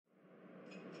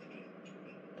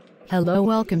Hello,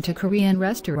 welcome to Korean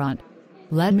restaurant.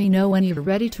 Let me know when you're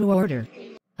ready to order.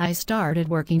 I started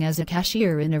working as a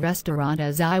cashier in a restaurant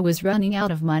as I was running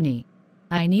out of money.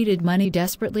 I needed money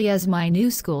desperately as my new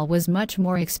school was much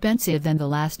more expensive than the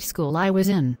last school I was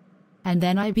in. And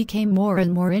then I became more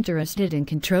and more interested in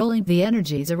controlling the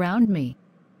energies around me.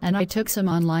 And I took some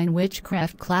online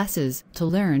witchcraft classes to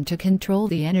learn to control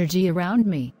the energy around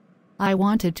me. I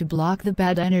wanted to block the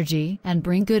bad energy and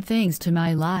bring good things to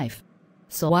my life.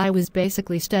 So I was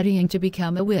basically studying to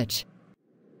become a witch.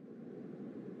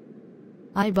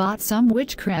 I bought some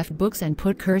witchcraft books and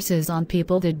put curses on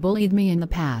people that bullied me in the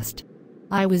past.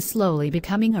 I was slowly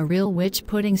becoming a real witch,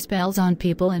 putting spells on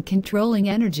people and controlling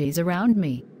energies around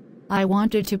me. I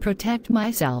wanted to protect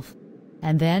myself.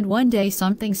 And then one day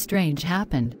something strange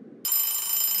happened.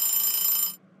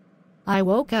 I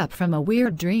woke up from a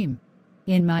weird dream.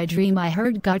 In my dream I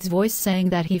heard God's voice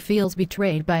saying that he feels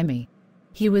betrayed by me.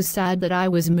 He was sad that I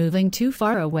was moving too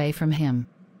far away from him.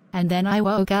 And then I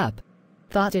woke up,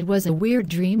 thought it was a weird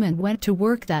dream, and went to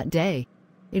work that day.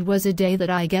 It was a day that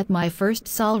I get my first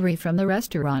salary from the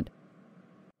restaurant.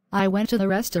 I went to the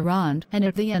restaurant, and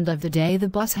at the end of the day the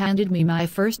boss handed me my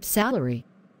first salary.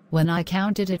 When I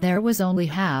counted it, there was only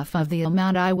half of the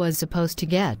amount I was supposed to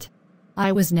get.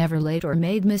 I was never late or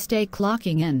made mistake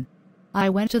clocking in. I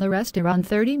went to the restaurant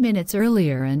 30 minutes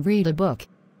earlier and read a book.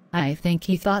 I think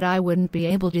he thought I wouldn't be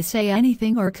able to say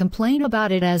anything or complain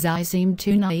about it as I seemed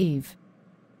too naive.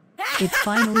 It's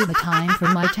finally the time for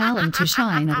my talent to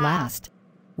shine at last,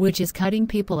 which is cutting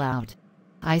people out.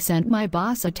 I sent my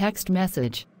boss a text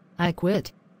message. I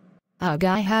quit. Ugh,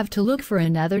 I have to look for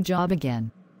another job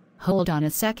again. Hold on a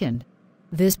second.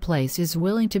 This place is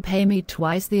willing to pay me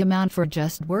twice the amount for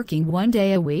just working 1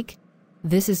 day a week?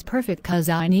 This is perfect cause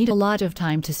I need a lot of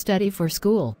time to study for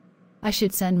school. I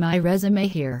should send my resume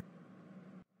here.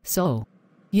 So,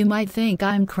 you might think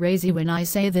I'm crazy when I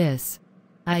say this.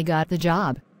 I got the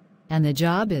job. And the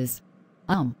job is,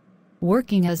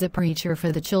 working as a preacher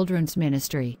for the children's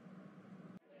ministry.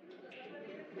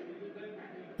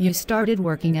 You started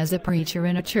working as a preacher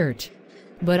in a church.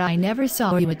 But I never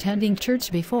saw you attending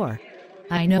church before.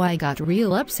 I know I got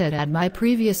real upset at my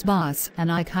previous boss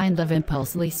and I kind of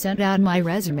impulsively sent out my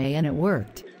resume and it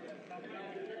worked.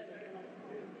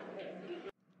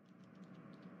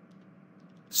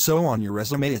 So on your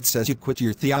resume it says you quit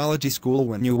your theology school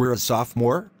when you were a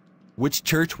sophomore? Which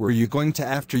church were you going to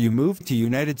after you moved to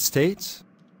United States?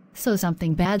 So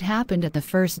something bad happened at the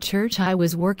first church I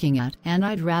was working at and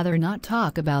I'd rather not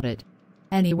talk about it.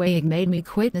 Anyway, it made me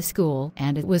quit the school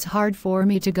and it was hard for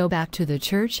me to go back to the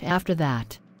church after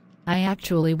that. I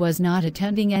actually was not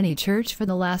attending any church for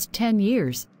the last 10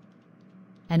 years.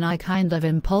 And I kind of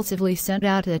impulsively sent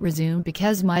out that resume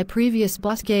because my previous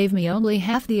boss gave me only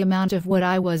half the amount of what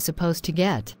I was supposed to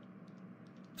get.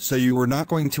 So you were not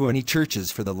going to any churches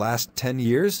for the last 10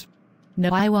 years?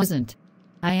 No, I wasn't.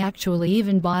 I actually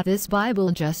even bought this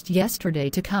Bible just yesterday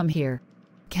to come here.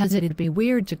 Cause it'd be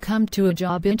weird to come to a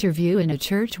job interview in a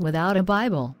church without a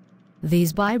Bible.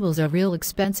 These Bibles are real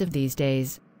expensive these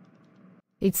days.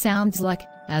 It sounds like,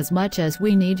 as much as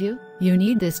we need you, you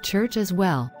need this church as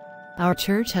well. Our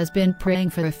church has been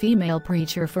praying for a female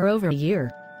preacher for over a year.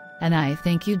 And I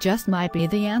think you just might be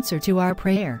the answer to our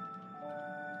prayer.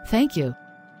 Thank you.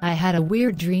 I had a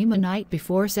weird dream a night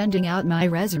before sending out my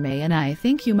resume and I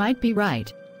think you might be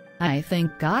right. I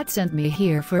think God sent me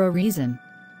here for a reason.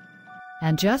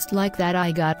 And just like that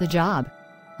I got the job.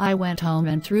 I went home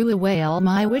and threw away all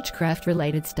my witchcraft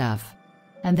related stuff.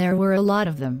 And there were a lot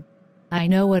of them. I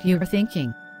know what you're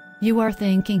thinking. You are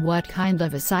thinking, what kind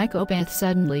of a psychopath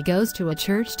suddenly goes to a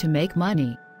church to make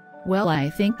money? Well,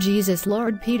 I think Jesus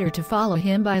lured Peter to follow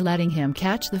him by letting him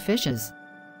catch the fishes.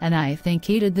 And I think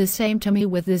he did the same to me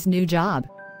with this new job.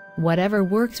 Whatever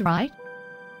works, right?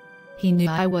 He knew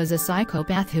I was a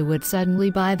psychopath who would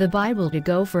suddenly buy the Bible to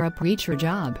go for a preacher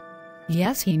job.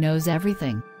 Yes, he knows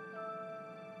everything.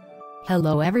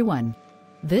 Hello everyone.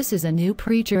 This is a new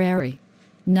preacher, Ari.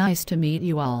 Nice to meet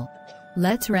you all.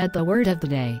 Let's read the word of the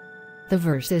day. The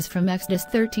verse is from Exodus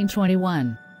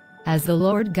 13:21. As the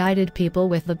Lord guided people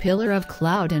with the pillar of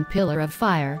cloud and pillar of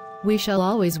fire, we shall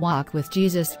always walk with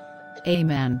Jesus.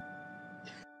 Amen.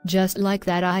 Just like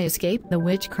that I escaped the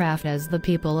witchcraft as the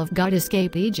people of God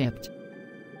escaped Egypt.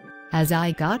 As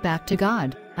I got back to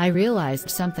God, I realized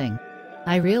something.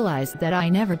 I realized that I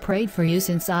never prayed for you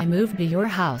since I moved to your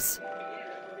house.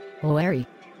 Oh Ari,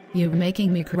 you're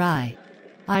making me cry.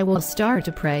 I will start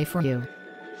to pray for you.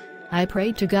 I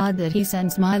prayed to God that he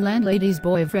sends my landlady's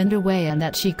boyfriend away and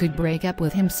that she could break up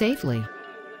with him safely.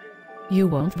 You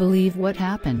won't believe what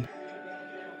happened.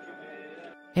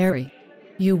 Ari,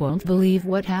 you won't believe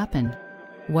what happened.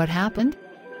 What happened?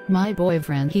 My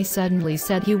boyfriend, he suddenly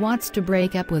said he wants to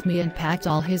break up with me and packed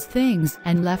all his things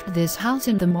and left this house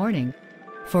in the morning.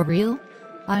 For real?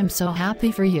 I'm so happy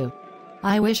for you.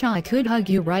 I wish I could hug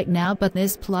you right now, but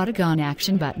this Plotagon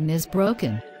action button is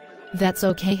broken. That's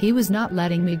okay, he was not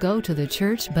letting me go to the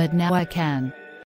church, but now I can.